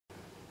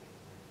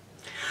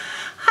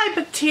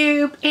Hi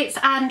BookTube, it's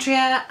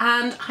Andrea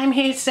and I'm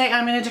here today.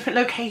 I'm in a different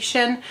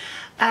location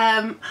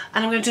and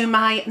I'm going to do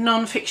my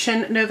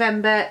non-fiction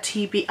November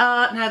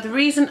TBR. Now the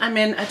reason I'm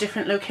in a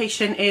different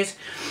location is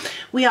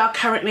we are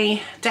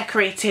currently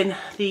decorating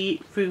the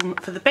room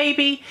for the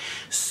baby.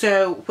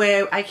 So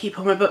where I keep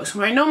all my books,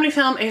 where I normally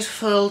film, is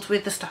filled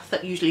with the stuff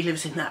that usually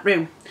lives in that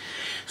room.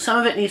 Some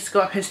of it needs to go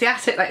up into the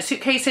attic like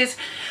suitcases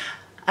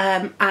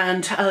and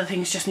other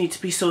things just need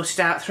to be sorted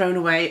out, thrown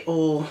away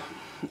or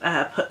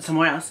put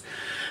somewhere else.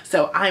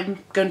 So I'm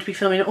going to be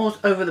filming all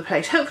over the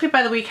place. Hopefully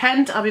by the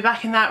weekend I'll be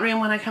back in that room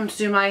when I come to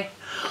do my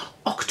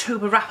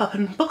October wrap up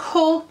and book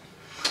haul.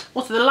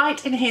 Also the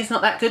light in here is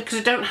not that good because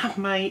I don't have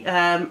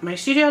my my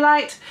studio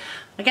light.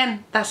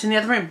 Again, that's in the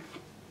other room.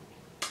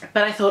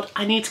 But I thought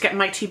I need to get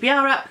my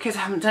TBR up because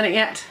I haven't done it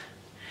yet.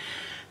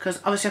 Because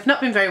obviously I've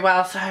not been very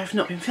well, so I've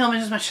not been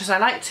filming as much as I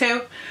like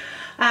to.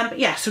 But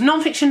yeah, so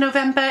Non-Fiction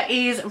November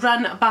is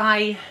run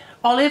by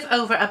Olive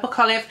over at Book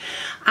Olive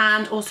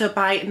and also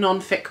by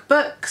Non-Fic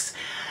Books.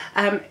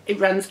 It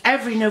runs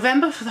every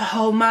November for the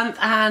whole month,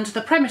 and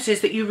the premise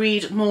is that you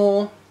read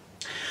more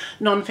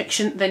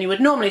non-fiction than you would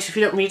normally. So if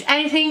you don't read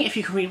anything, if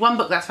you can read one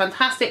book, that's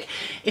fantastic.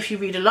 If you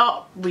read a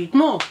lot, read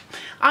more.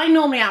 I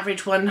normally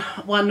average one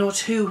or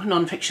two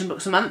non-fiction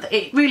books a month.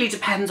 It really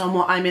depends on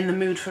what I'm in the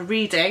mood for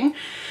reading.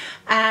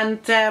 And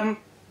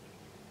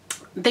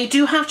they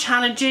do have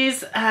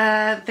challenges.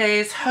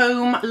 There's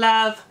home,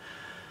 love,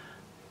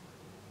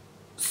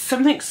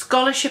 something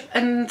scholarship,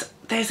 and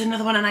there's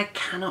another one and I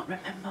cannot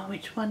remember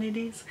which one it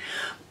is.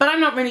 But I'm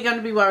not really going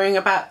to be worrying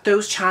about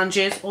those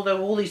challenges,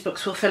 although all these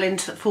books will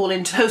fall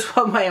into those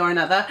one way or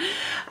another.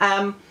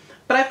 But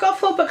I've got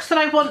 4 books that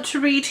I want to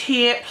read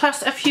here,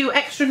 plus a few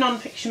extra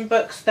non-fiction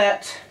books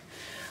that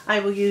I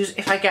will use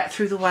if I get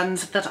through the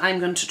ones that I'm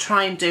going to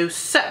try and do.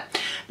 So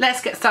let's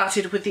get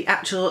started with the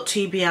actual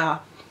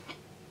TBR.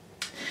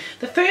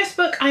 The first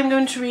book I'm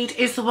going to read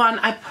is the one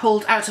I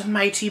pulled out of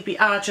my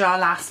TBR jar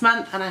last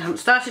month and I haven't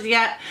started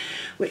yet,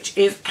 which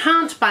is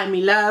Can't Buy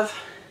Me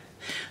Love,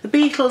 The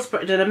Beatles,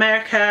 Britain and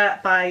America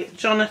by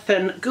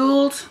Jonathan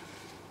Gould.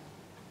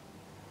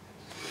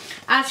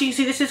 As you can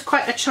see, this is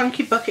quite a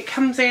chunky book. It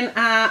comes in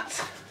at,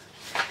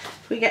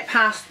 if we get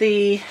past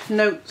the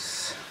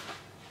notes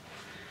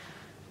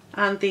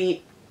and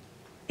the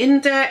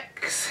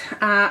index,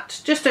 at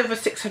just over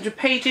 600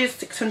 pages,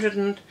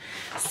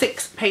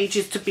 606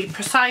 pages to be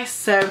precise.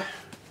 So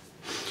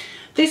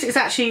this is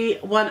actually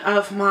one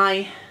of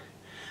my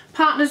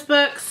partner's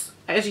books.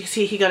 As you can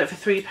see, he got it for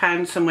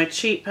 £3 somewhere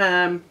cheap.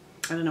 I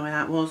don't know where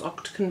that was.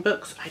 Octagon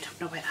Books, I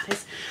don't know where that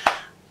is.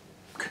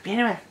 Could be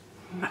anywhere.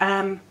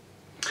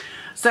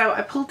 So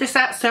I pulled this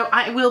out, so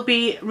I will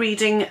be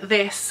reading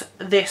this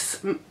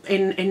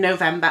in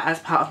November as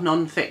part of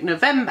Non-Fic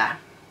November.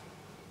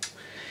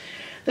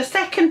 The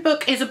second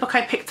book is a book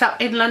I picked up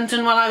in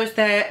London while I was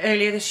there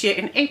earlier this year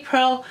in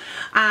April,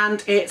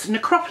 and it's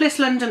Necropolis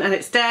London and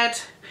It's Dead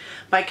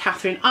by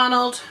Catherine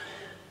Arnold.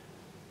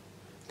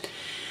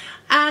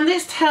 And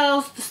this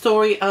tells the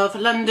story of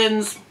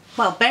London's,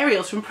 well,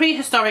 burials from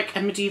prehistoric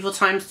and medieval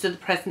times to the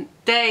present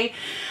day.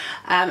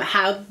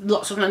 How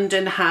lots of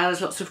London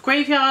has lots of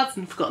graveyards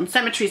and forgotten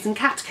cemeteries and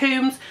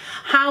catacombs.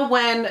 How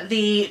when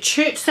the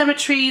church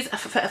cemeteries are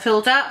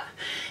filled up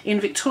in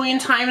Victorian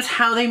times,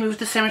 how they moved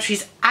the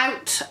cemeteries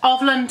out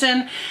of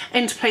London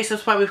into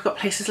places where we've got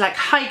places like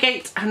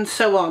Highgate and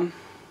so on.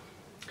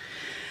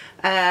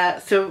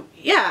 So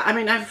yeah, I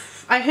mean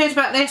I heard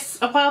about this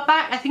a while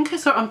back. I think I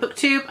saw it on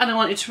BookTube and I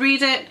wanted to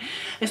read it.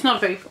 It's not a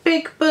very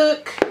big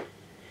book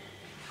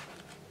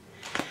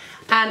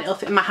and it'll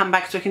fit in my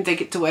handbag so I can take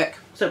it to work.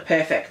 So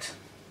perfect.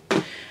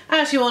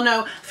 As you all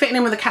know, fitting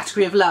in with the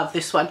category of love,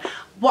 this one.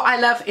 What I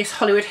love is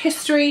Hollywood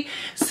history,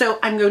 so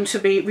I'm going to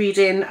be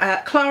reading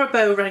Clara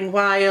Bow Running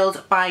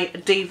Wild by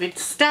David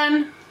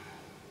Sten.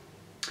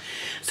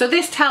 So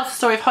this tells the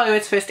story of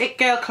Hollywood's first it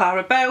girl,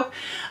 Clara Bow,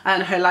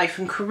 and her life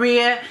and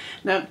career.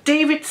 Now,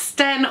 David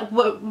Sten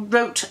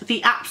wrote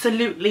the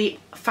absolutely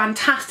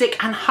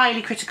fantastic and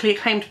highly critically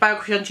acclaimed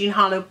biography on Jean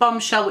Harlow,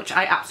 Bombshell, which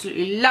I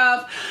absolutely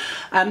love.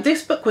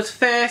 This book was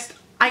first.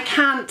 I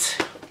can't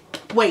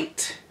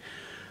wait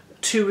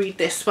to read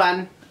this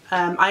one.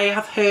 I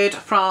have heard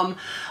from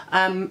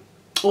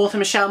author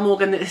Michelle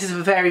Morgan that this is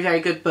a very, very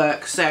good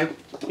book, so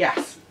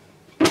yes.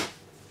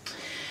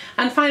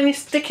 And finally,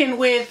 sticking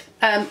with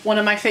one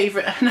of my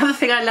favourite, another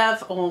thing I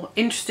love or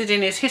interested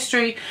in is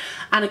history,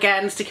 and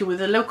again sticking with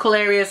the local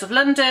areas of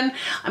London,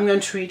 I'm going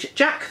to read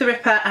Jack the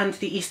Ripper and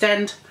the East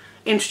End,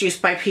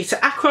 introduced by Peter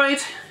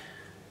Ackroyd.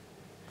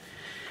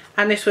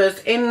 And this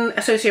was in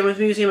association with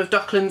the Museum of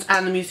Docklands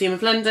and the Museum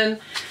of London,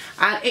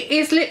 and it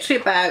is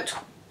literally about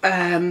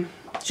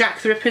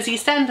Jack the Ripper's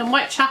East End and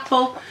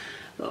Whitechapel.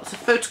 Lots of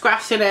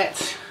photographs in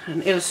it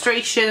and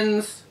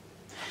illustrations.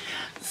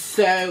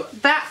 So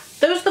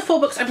those are the 4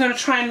 books I'm going to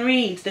try and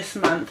read this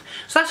month.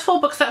 So that's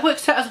 4 books. That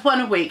works out as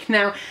 1 a week.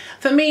 Now,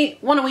 for me,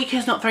 1 a week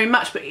is not very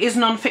much, but it is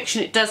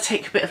non-fiction. It does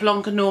take a bit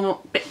longer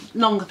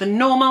than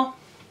normal.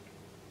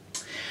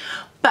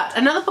 But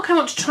another book I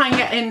want to try and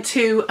get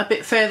into a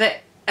bit further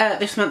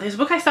this month is a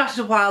book I started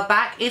a while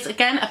back. It's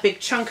again a big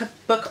chunk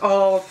of book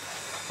of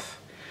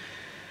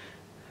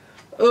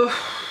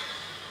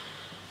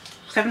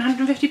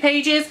 750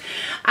 pages,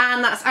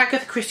 and that's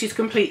Agatha Christie's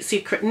Complete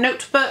Secret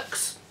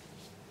Notebooks.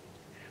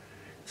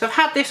 So I've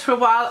had this for a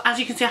while. As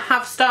you can see, I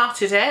have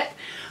started it,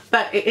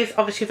 but it is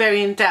obviously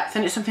very in-depth,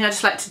 and it's something I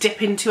just like to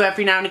dip into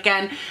every now and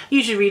again. I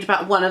usually read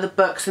about one of the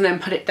books and then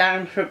put it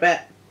down for a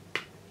bit.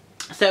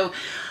 So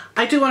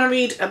I do want to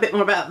read a bit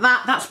more about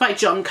that. That's by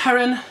John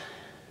Curran.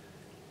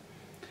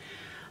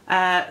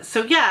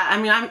 So yeah, I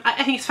mean,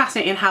 I think it's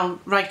fascinating how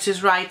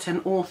writers write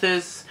and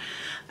authors.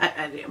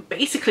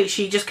 Basically,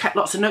 she just kept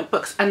lots of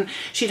notebooks, and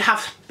she'd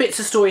have bits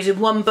of stories in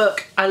one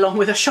book along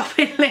with a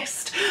shopping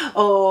list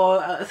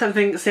or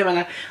something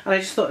similar, and I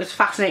just thought it was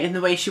fascinating the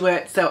way she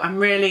worked, so I'm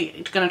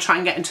really going to try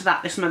and get into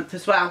that this month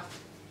as well.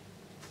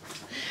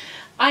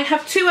 I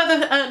have two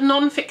other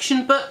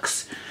non-fiction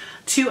books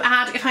to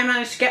add if I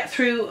manage to get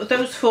through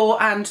those four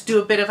and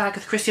do a bit of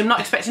Agatha Christie. I'm not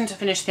expecting to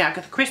finish the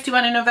Agatha Christie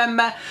one in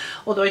November,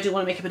 although I do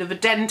want to make a bit of a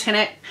dent in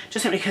it,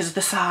 just simply because of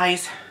the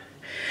size.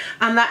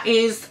 And that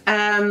is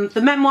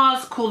the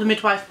memoirs Call the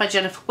Midwife by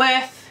Jennifer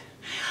Worth.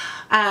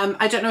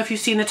 I don't know if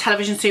you've seen the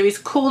television series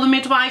Call the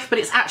Midwife, but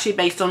it's actually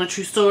based on a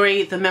true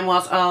story, the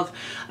memoirs of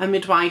a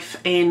midwife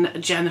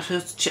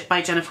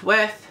by Jennifer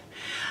Worth.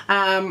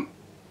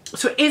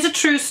 So it is a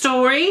true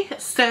story.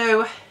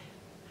 So,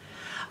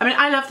 I mean,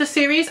 I love the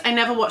series. I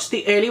never watched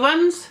the early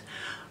ones,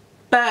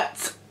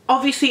 but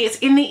obviously it's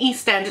in the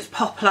East End, it's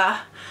popular.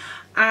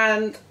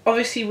 And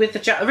obviously with the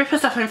Jack the Ripper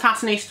stuff, I'm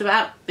fascinated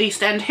about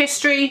East End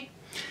history.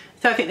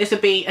 So I think this would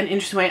be an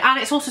interesting way. And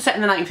it's also set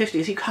in the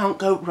 1950s. You can't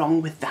go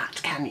wrong with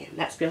that, can you?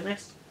 Let's be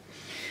honest.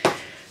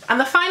 And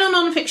the final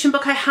non-fiction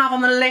book I have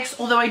on the list,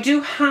 although I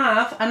do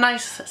have a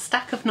nice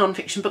stack of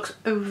non-fiction books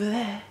over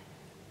there.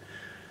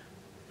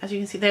 As you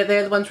can see,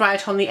 they're the ones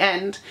right on the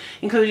end,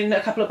 including a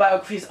couple of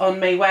biographies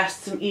on Mae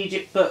West, some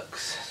Egypt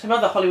books, some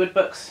other Hollywood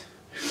books,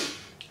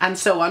 and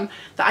so on,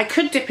 that I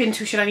could dip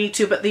into should I need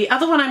to. But the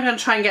other one I'm going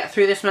to try and get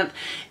through this month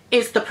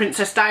is The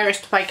Princess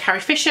Diarist by Carrie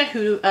Fisher,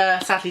 who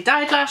sadly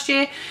died last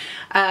year.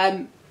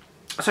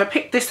 So I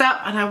picked this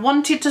up and I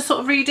wanted to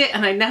sort of read it,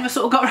 and I never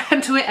sort of got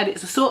around to it, and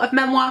it's a sort of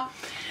memoir.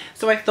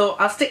 So I thought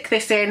I'll stick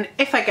this in.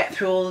 If I get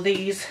through all of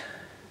these,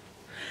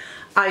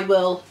 I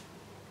will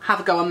have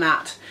a go on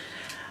that.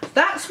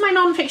 That's my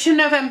non-fiction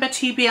November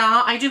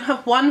TBR. I do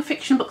have one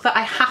fiction book that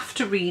I have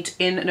to read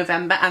in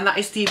November, and that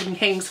is Stephen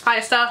King's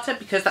Firestarter,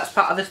 because that's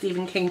part of the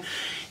Stephen King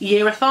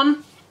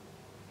Year-a-thon.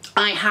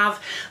 I have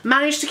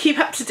managed to keep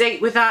up to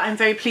date with that. I'm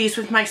very pleased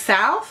with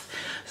myself.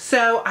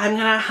 So I'm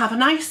going to have a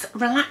nice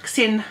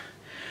relaxing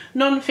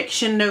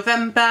non-fiction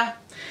November.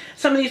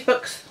 Some of these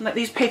books, like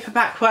these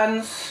paperback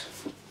ones,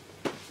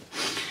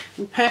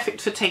 are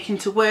perfect for taking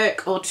to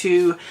work or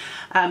to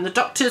the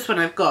doctors when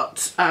I've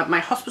got my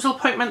hospital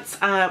appointments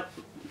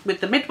with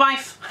the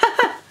midwife.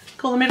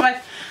 Call the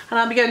midwife, and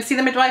I'll be going to see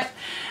the midwife.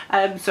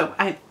 So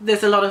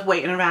there's a lot of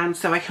waiting around,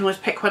 so I can always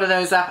pick one of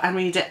those up and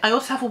read it. I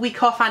also have a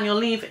week off annual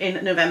leave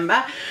in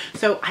November,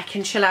 so I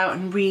can chill out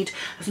and read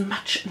as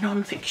much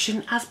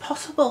non-fiction as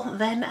possible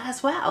then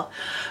as well.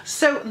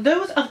 So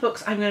those are the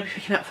books I'm going to be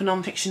picking up for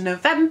non-fiction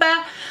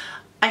November.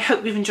 I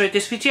hope you've enjoyed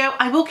this video.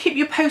 I will keep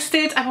you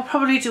posted. I will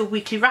probably do a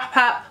weekly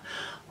wrap-up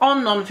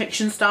on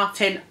non-fiction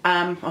starting,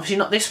 obviously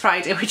not this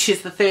Friday, which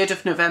is the 3rd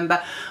of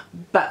November,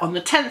 but on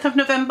the 10th of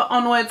November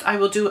onwards, I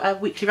will do a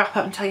weekly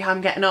wrap-up and tell you how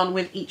I'm getting on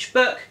with each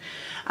book.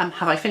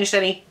 Have I finished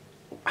any?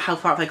 How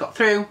far have I got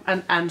through?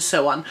 And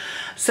so on.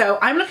 So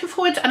I'm looking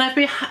forward, and I've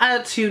been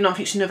to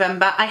non-fiction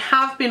November. I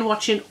have been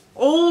watching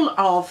all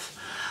of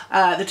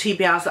the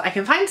TBRs that I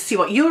can find to see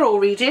what you're all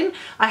reading.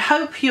 I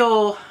hope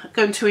you're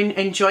going to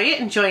enjoy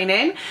it and join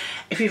in.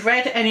 If you've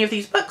read any of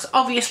these books,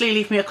 obviously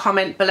leave me a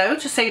comment below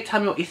to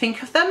tell me what you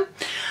think of them.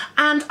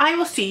 And I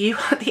will see you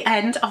at the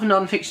end of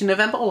non-fiction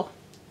November, or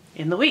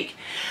in the week.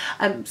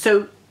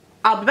 So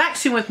I'll be back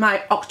soon with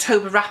my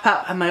October wrap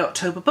up and my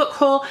October book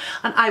haul,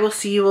 and I will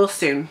see you all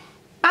soon.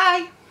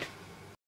 Bye!